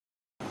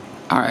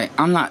Alright,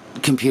 I'm not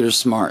computer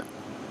smart.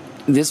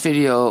 This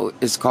video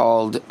is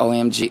called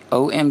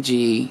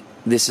OMG,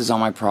 this is on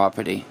my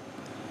property.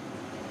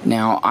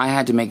 Now, I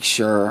had to make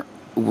sure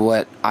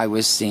what I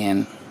was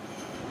seeing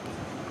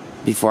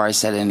before I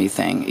said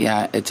anything.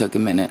 Yeah, it took a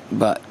minute,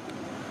 but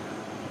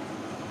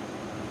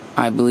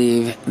I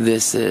believe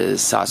this is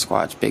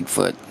Sasquatch,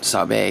 Bigfoot,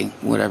 Sabe,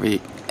 whatever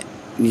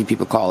you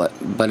people call it.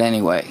 But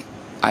anyway,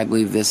 I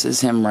believe this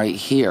is him right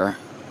here,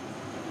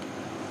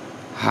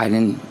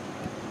 hiding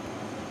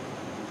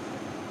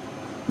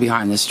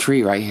behind this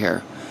tree right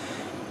here.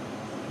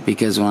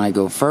 Because when I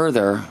go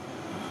further,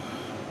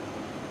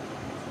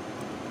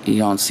 you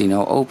don't see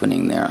no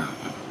opening there.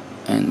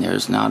 And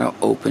there's not an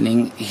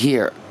opening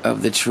here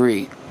of the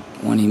tree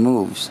when he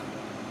moves.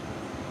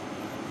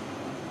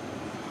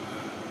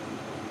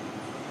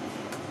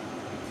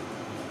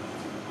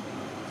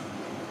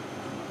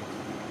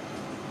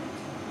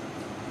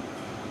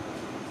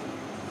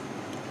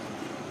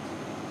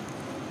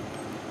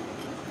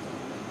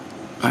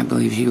 I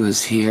believe he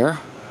was here.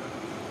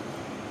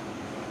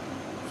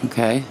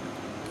 Okay,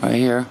 right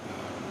here.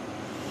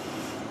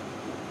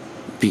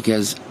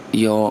 Because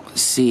you'll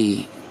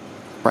see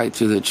right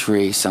through the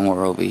tree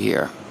somewhere over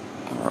here.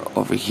 Or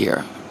over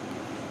here.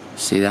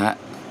 See that?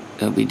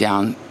 It'll be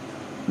down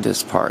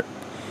this part.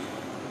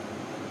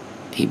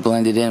 He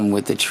blended in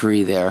with the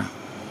tree there.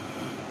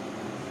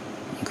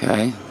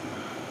 Okay.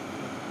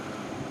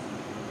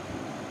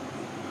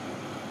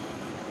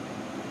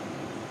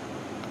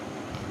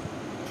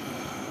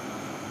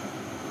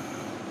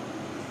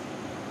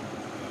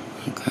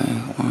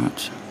 Okay,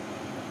 watch.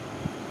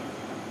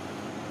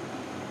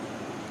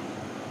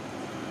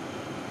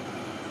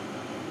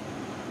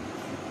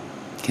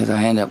 Because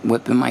I end up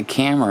whipping my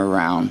camera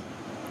around.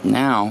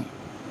 Now,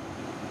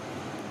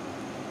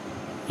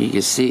 you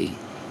can see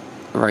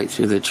right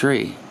through the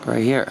tree,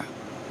 right here.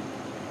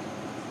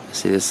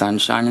 See the sun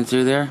shining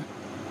through there?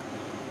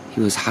 He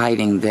was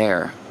hiding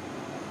there,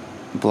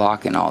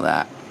 blocking all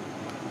that.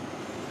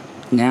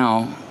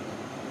 Now,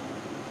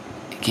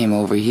 came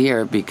over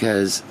here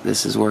because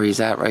this is where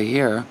he's at right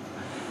here,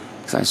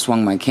 because I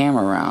swung my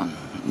camera around.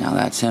 Now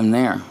that's him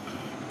there.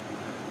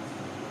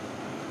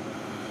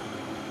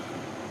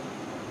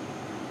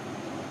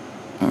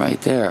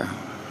 Right there.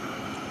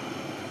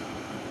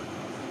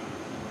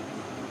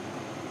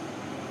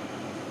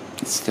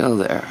 It's still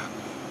there.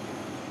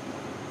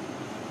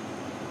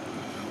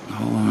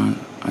 Hold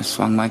on. I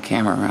swung my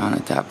camera around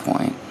at that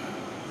point.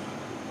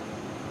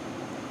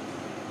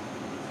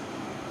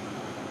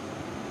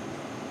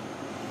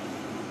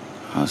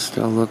 I was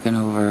still looking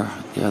over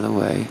the other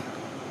way.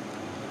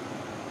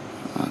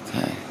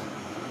 Okay.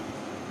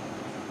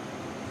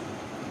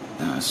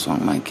 Then I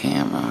swung my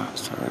camera,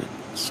 started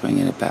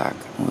swinging it back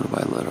little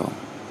by little.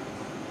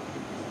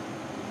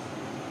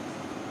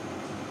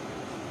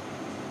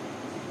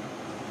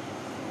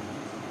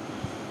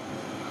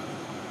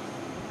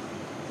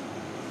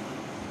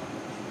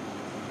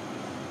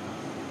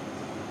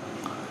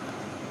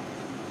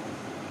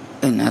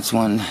 And that's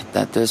when,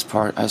 at this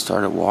part, I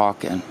started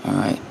walking.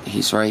 Alright,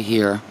 he's right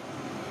here.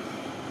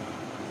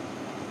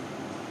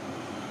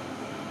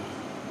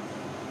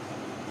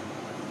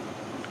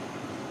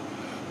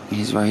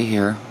 He's right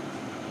here.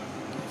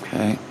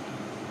 Okay.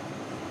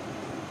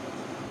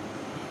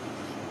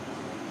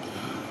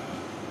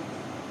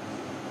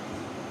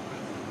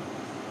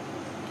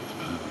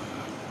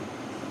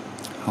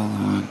 Hold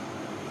on.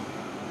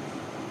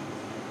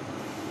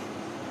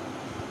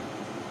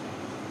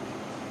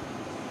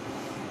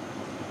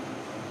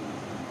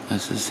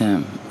 This is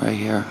him, right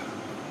here.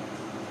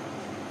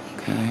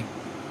 Okay.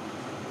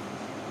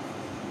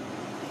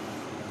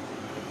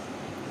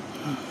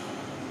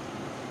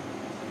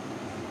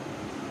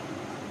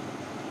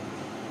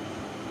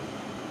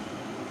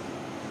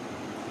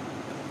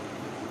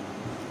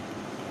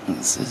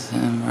 This is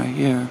him right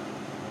here.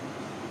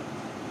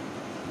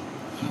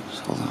 Oops,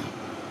 hold on.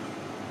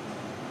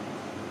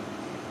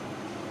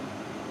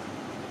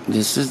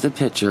 This is the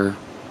picture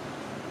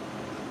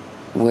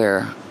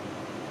where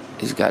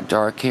he's got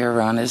dark hair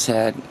around his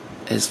head.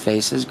 His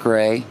face is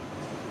gray.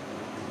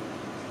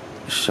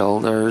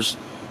 Shoulders,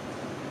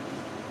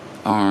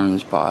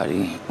 arms,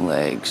 body,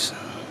 legs.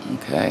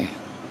 Okay.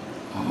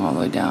 All the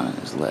way down to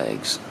his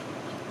legs.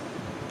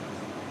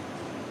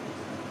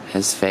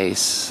 His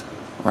face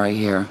right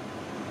here.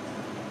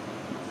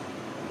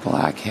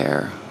 Black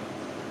hair.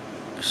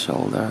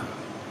 Shoulder,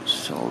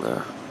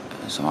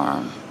 his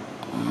arm,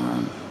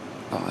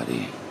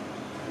 body,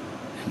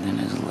 and then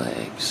his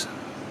legs.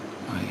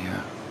 Right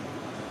here.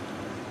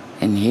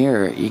 And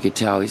here you could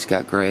tell he's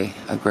got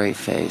a gray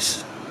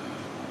face.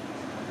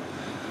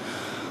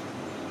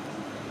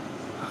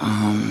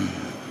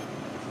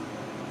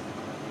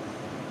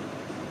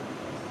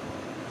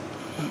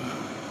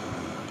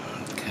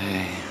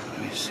 Okay,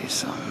 let me see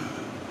something.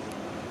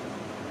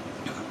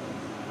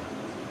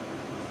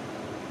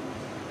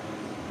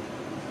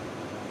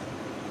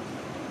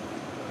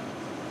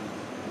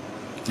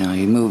 Now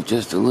you move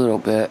just a little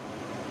bit.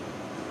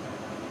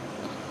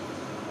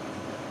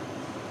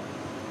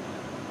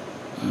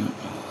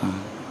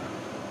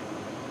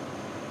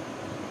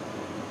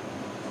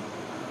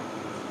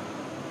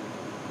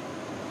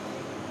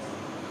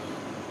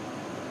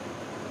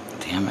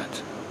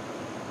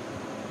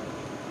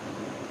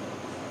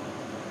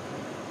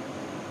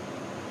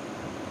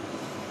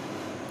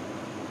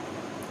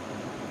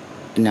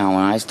 Now,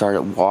 when I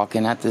started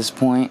walking at this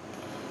point,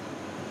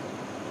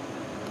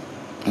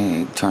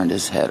 he turned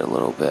his head a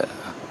little bit.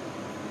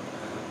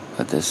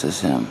 But this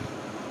is him.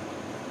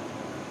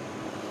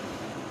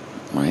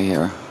 Right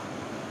here.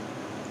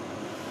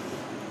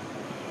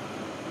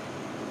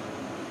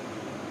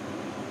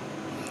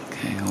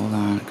 Okay, hold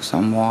on, because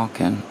I'm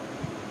walking.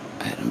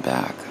 Heading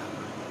back.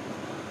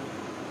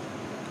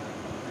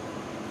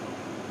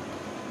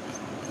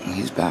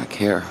 He's back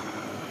here.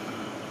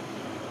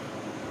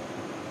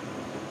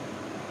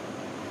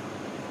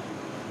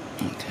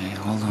 Okay,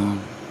 hold on.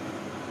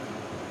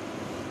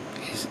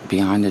 He's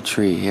behind the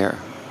tree here.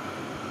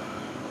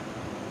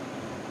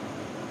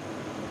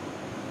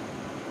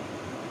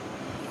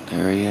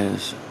 There he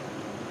is.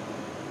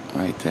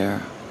 Right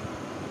there.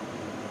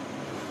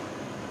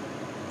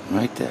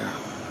 Right there.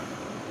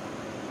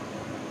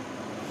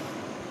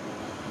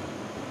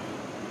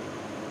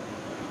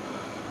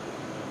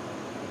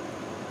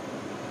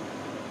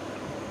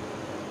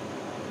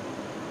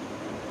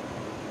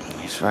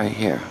 He's right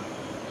here.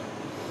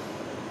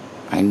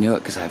 I knew it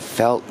because I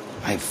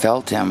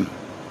felt him.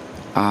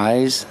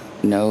 Eyes,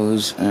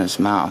 nose, and his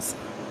mouth.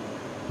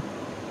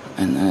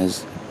 And then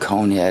his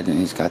cone head, and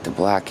he's got the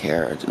black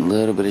hair, a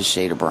little bit of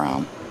shade of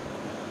brown.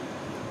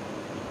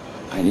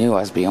 I knew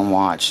I was being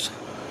watched.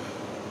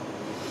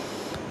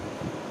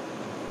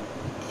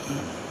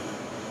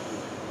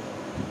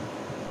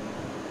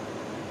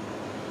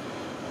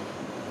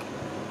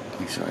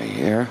 He's right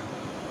here.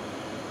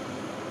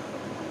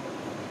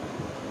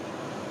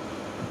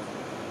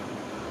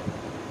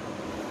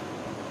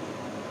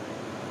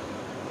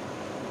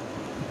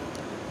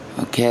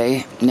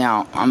 Okay,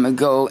 now I'm gonna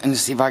go and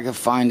see if I can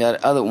find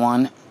that other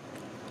one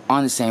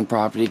on the same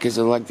property, because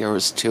it looked like there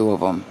was two of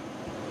them.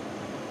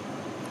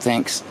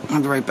 Thanks.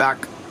 I'll be right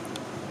back.